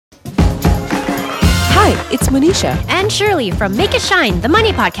it's Monisha. And Shirley from Make It Shine, the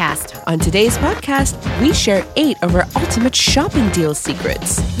Money Podcast. On today's podcast, we share 8 of our ultimate shopping deal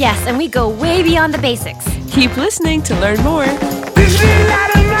secrets. Yes, and we go way beyond the basics. Keep listening to learn more. This little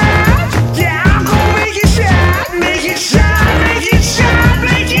light of mine, yeah, I'm gonna make it shine, make it shine, make it shine,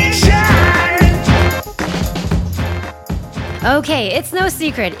 make it shine. Okay, it's no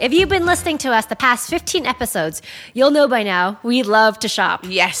secret. If you've been listening to us the past 15 episodes, you'll know by now we love to shop.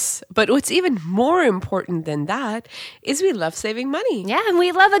 Yes, but what's even more important than that is we love saving money. Yeah, and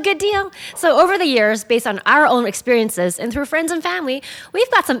we love a good deal. So over the years, based on our own experiences and through friends and family, we've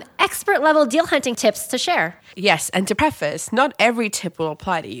got some expert level deal hunting tips to share. Yes, and to preface, not every tip will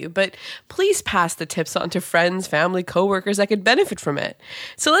apply to you, but please pass the tips on to friends, family, coworkers that could benefit from it.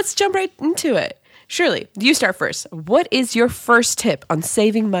 So let's jump right into it. Shirley, you start first. What is your first tip on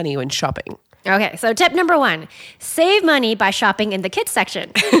saving money when shopping? Okay, so tip number 1, save money by shopping in the kids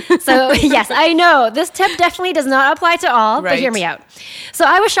section. So yes, I know this tip definitely does not apply to all, but hear me out. So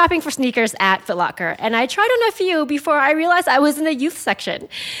I was shopping for sneakers at Foot Locker, and I tried on a few before I realized I was in the youth section.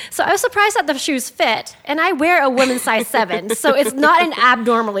 So I was surprised that the shoes fit, and I wear a women's size 7, so it's not an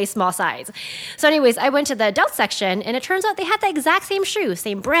abnormally small size. So anyways, I went to the adult section, and it turns out they had the exact same shoe,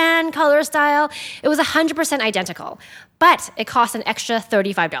 same brand, color, style. It was 100% identical, but it cost an extra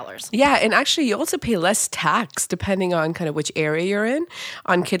 $35. Yeah, and actually you also pay less tax depending on kind of which area you're in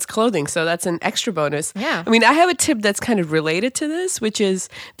on kids' clothing. So that's an extra bonus. Yeah. I mean, I have a tip that's kind of related to this, which is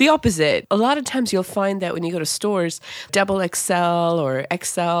the opposite. A lot of times you'll find that when you go to stores, double XL or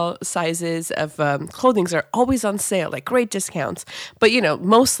XL sizes of clothings are always on sale, like great discounts. But,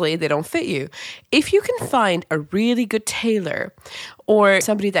 mostly they don't fit you. If you can find a really good tailor or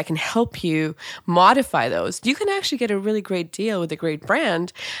somebody that can help you modify those, you can actually get a really great deal with a great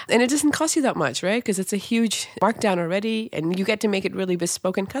brand. And it doesn't cost you that much, right? Because it's a huge markdown already, and you get to make it really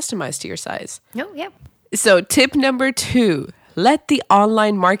bespoke and customized to your size. No, yeah. So tip number 2, let the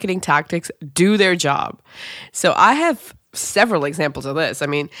online marketing tactics do their job. So I have several examples of this. I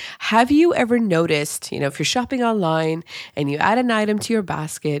mean, have you ever noticed, if you're shopping online and you add an item to your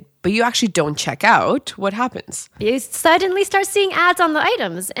basket, but you actually don't check out, what happens? You suddenly start seeing ads on the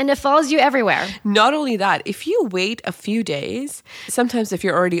items, and it follows you everywhere. Not only that, if you wait a few days, sometimes if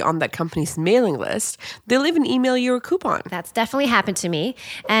you're already on that company's mailing list, they'll even email you a coupon. That's definitely happened to me.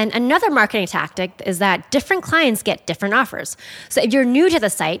 And another marketing tactic is that different clients get different offers. So if you're new to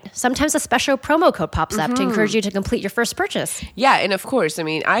the site, sometimes a special promo code pops up to encourage you to complete your first purchase. Yeah, and of course,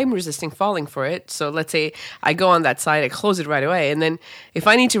 I'm resisting falling for it. So let's say I go on that site, I close it right away, and then if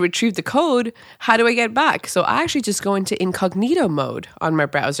I need to retrieve the code, how do I get back? So I actually just go into incognito mode on my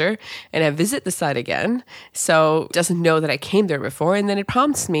browser and I visit the site again. So it doesn't know that I came there before, and then it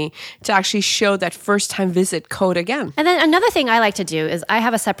prompts me to actually show that first time visit code again. And then another thing I like to do is I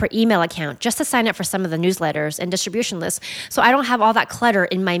have a separate email account just to sign up for some of the newsletters and distribution lists, so I don't have all that clutter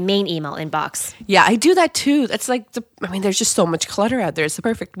in my main email inbox. Yeah, I do that too. That's like, there's just so much clutter out there. It's the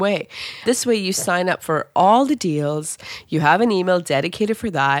perfect way. This way you sign up for all the deals. You have an email dedicated for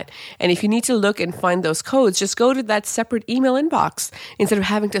that. And if you need to look and find those codes, just go to that separate email inbox instead of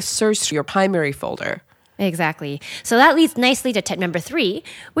having to search through your primary folder. Exactly. So that leads nicely to tip number 3,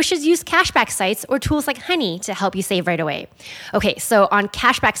 which is use cashback sites or tools like Honey to help you save right away. Okay, so on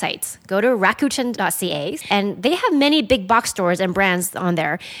cashback sites, go to Rakuten.ca, and they have many big box stores and brands on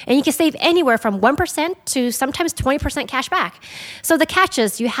there, and you can save anywhere from 1% to sometimes 20% cash back. So the catch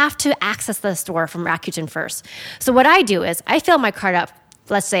is you have to access the store from Rakuten first. So what I do is I fill my cart up,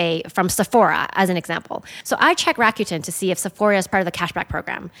 let's say from Sephora as an example. So I check Rakuten to see if Sephora is part of the cashback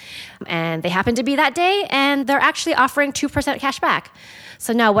program. And they happen to be that day, and they're actually offering 2% cashback.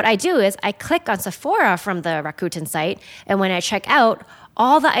 So now what I do is I click on Sephora from the Rakuten site, and when I check out,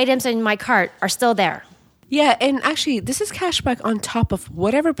 all the items in my cart are still there. Yeah, and actually, this is cashback on top of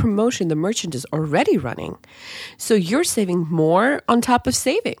whatever promotion the merchant is already running. So you're saving more on top of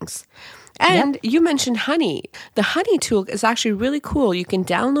savings. And you mentioned Honey. The Honey tool is actually really cool. You can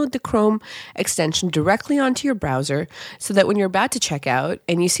download the Chrome extension directly onto your browser so that when you're about to check out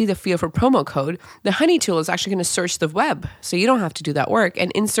and you see the field for promo code, the Honey tool is actually going to search the web. So you don't have to do that work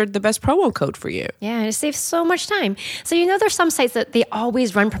and insert the best promo code for you. Yeah, and it saves so much time. So there's some sites that they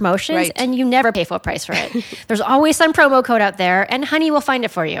always run promotions, right, and you never pay full price for it. There's always some promo code out there, and Honey will find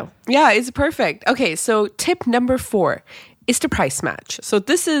it for you. Yeah, it's perfect. Okay, so tip number 4. is to price match. So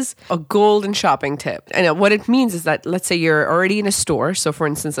this is a golden shopping tip. And what it means is that, let's say you're already in a store. So for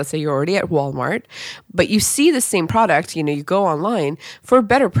instance, let's say you're already at Walmart, but you see the same product, you go online for a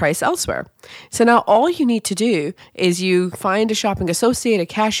better price elsewhere. So now all you need to do is you find a shopping associate, a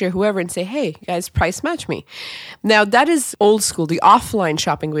cashier, whoever, and say, hey, guys, price match me. Now that is old school, the offline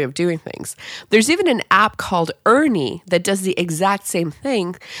shopping way of doing things. There's even an app called Ernie that does the exact same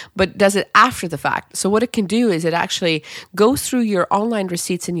thing, but does it after the fact. So what it can do is it actually goes through your online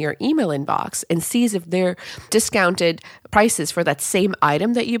receipts in your email inbox and sees if they're discounted prices for that same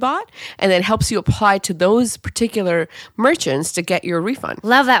item that you bought, and then helps you apply to those particular merchants to get your refund.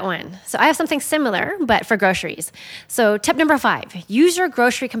 Love that one. So I have something similar, but for groceries. So tip number 5, use your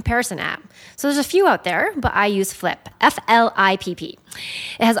grocery comparison app. So there's a few out there, but I use Flip, F-L-I-P-P.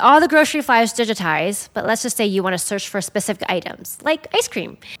 It has all the grocery flyers digitized, but let's just say you want to search for specific items, like ice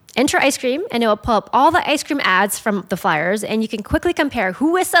cream. Enter ice cream, and it will pull up all the ice cream ads from the flyers, and you can quickly compare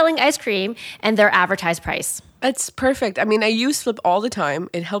who is selling ice cream and their advertised price. It's perfect. I mean, I use Flip all the time.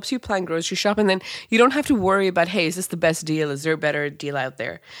 It helps you plan grocery shop, and then you don't have to worry about, hey, is this the best deal? Is there a better deal out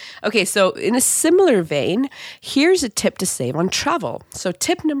there? Okay, so in a similar vein, here's a tip to save on travel. So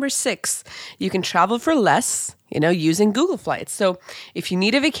tip number 6, you can travel for less, using Google Flights. So if you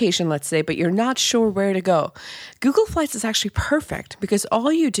need a vacation, let's say, but you're not sure where to go, Google Flights is actually perfect because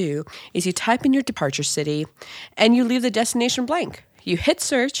all you do is you type in your departure city and you leave the destination blank. You hit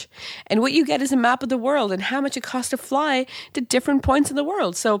search, and what you get is a map of the world and how much it costs to fly to different points in the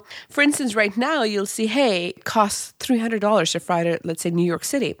world. So, for instance, right now, you'll see, hey, it costs $300 to fly to, let's say, New York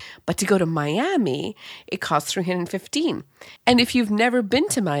City. But to go to Miami, it costs $315. And if you've never been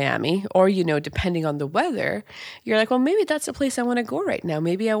to Miami, or, depending on the weather, you're like, well, maybe that's a place I want to go right now.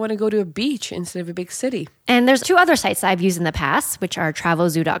 Maybe I want to go to a beach instead of a big city. And there's 2 other sites I've used in the past, which are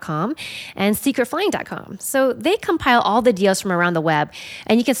travelzoo.com and secretflying.com. So they compile all the deals from around the web,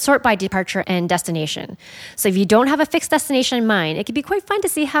 and you can sort by departure and destination. So if you don't have a fixed destination in mind, it can be quite fun to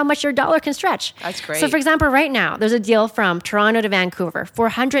see how much your dollar can stretch. That's great. So for example, right now, there's a deal from Toronto to Vancouver for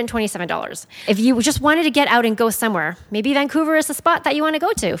 $127. If you just wanted to get out and go somewhere, maybe Vancouver is the spot that you want to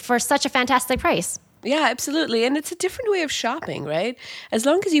go to for such a fantastic price. Yeah, absolutely. And it's a different way of shopping, right? As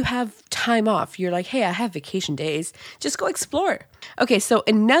long as you have time off, you're like, hey, I have vacation days, just go explore. Okay, so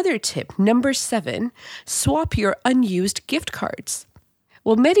another tip, number 7, swap your unused gift cards.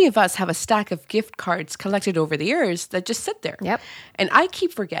 Well, many of us have a stack of gift cards collected over the years that just sit there. Yep. And I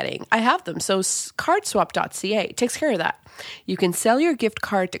keep forgetting I have them. So cardswap.ca takes care of that. You can sell your gift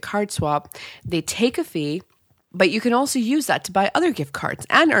card to CardSwap. They take a fee, but you can also use that to buy other gift cards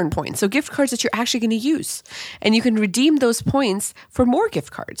and earn points. So gift cards that you're actually going to use. And you can redeem those points for more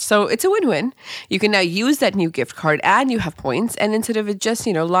gift cards. So it's a win-win. You can now use that new gift card and you have points. And instead of it just,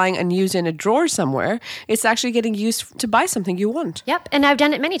 lying unused in a drawer somewhere, it's actually getting used to buy something you want. Yep, and I've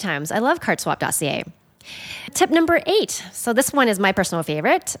done it many times. I love cardswap.ca. Tip number 8. So this one is my personal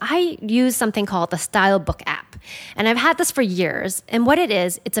favorite. I use something called the Style Book app. And I've had this for years. And what it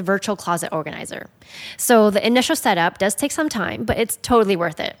is, it's a virtual closet organizer. So the initial setup does take some time, but it's totally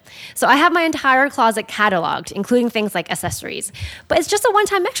worth it. So I have my entire closet cataloged, including things like accessories. But it's just a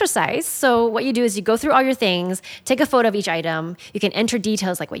one-time exercise. So what you do is you go through all your things, take a photo of each item. You can enter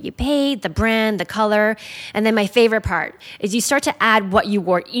details like what you paid, the brand, the color. And then my favorite part is you start to add what you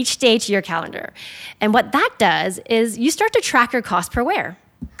wore each day to your calendar. And what that does is you start to track your cost per wear.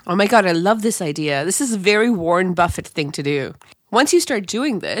 Oh my God, I love this idea. This is a very Warren Buffett thing to do. Once you start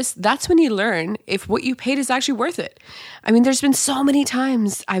doing this, that's when you learn if what you paid is actually worth it. I mean, there's been so many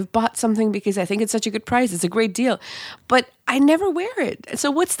times I've bought something because I think it's such a good price. It's a great deal, but I never wear it.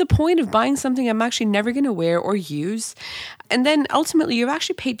 So what's the point of buying something I'm actually never going to wear or use? And then ultimately you've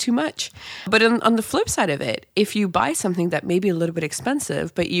actually paid too much. But on the flip side of it, if you buy something that may be a little bit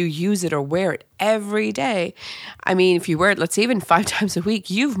expensive, but you use it or wear it every day, I mean, if you wear it, let's say even 5 times a week,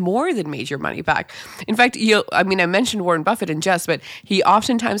 you've more than made your money back. In fact, I mentioned Warren Buffett in jest, but he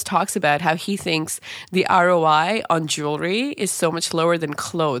oftentimes talks about how he thinks the ROI on jewelry is so much lower than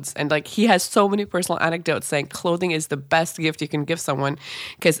clothes. And he has so many personal anecdotes saying clothing is the best gift you can give someone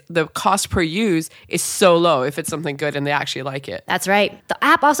because the cost per use is so low if it's something good and they actually like it. That's right. The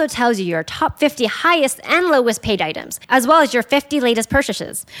app also tells you your top 50 highest and lowest paid items, as well as your 50 latest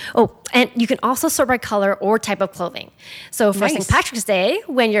purchases. Oh, and you can also sort by color or type of clothing. So for St. Patrick's Day,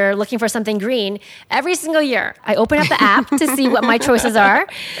 when you're looking for something green, every single year, I open up the app to see what my choices are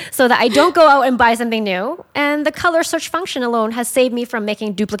so that I don't go out and buy something new. And the color search function alone has saved me from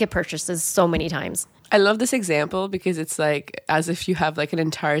making duplicate purchases so many times. I love this example because it's as if you have an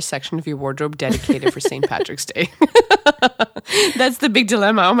entire section of your wardrobe dedicated for St. Patrick's Day. That's the big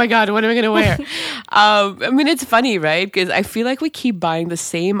dilemma. Oh my God, what am I going to wear? I mean, it's funny, right? Because I feel like we keep buying the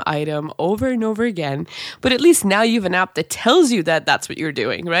same item over and over again. But at least now you have an app that tells you that that's what you're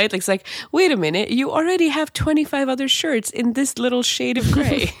doing, right? Like, it's like, wait a minute, you already have 25 other shirts in this little shade of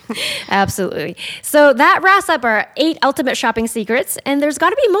gray. Absolutely. So that wraps up our 8 ultimate shopping secrets, and there's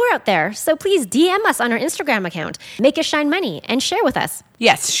got to be more out there. So please DM us on our Instagram account, Make It Shine Money, and share with us.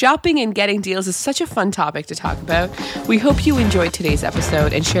 Yes, shopping and getting deals is such a fun topic to talk about. We hope you enjoyed today's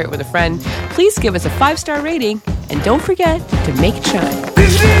episode and share it with a friend. Please give us a 5-star rating and don't forget to make it shine.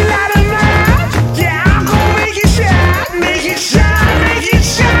 This little light of mine, yeah, I'm gonna make it shine, make it shine, make it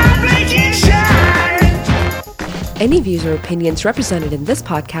shine, make it shine. Any views or opinions represented in this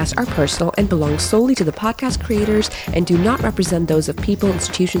podcast are personal and belong solely to the podcast creators and do not represent those of people,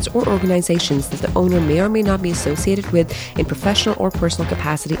 institutions, or organizations that the owner may or may not be associated with in professional or personal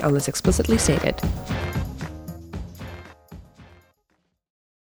capacity unless explicitly stated.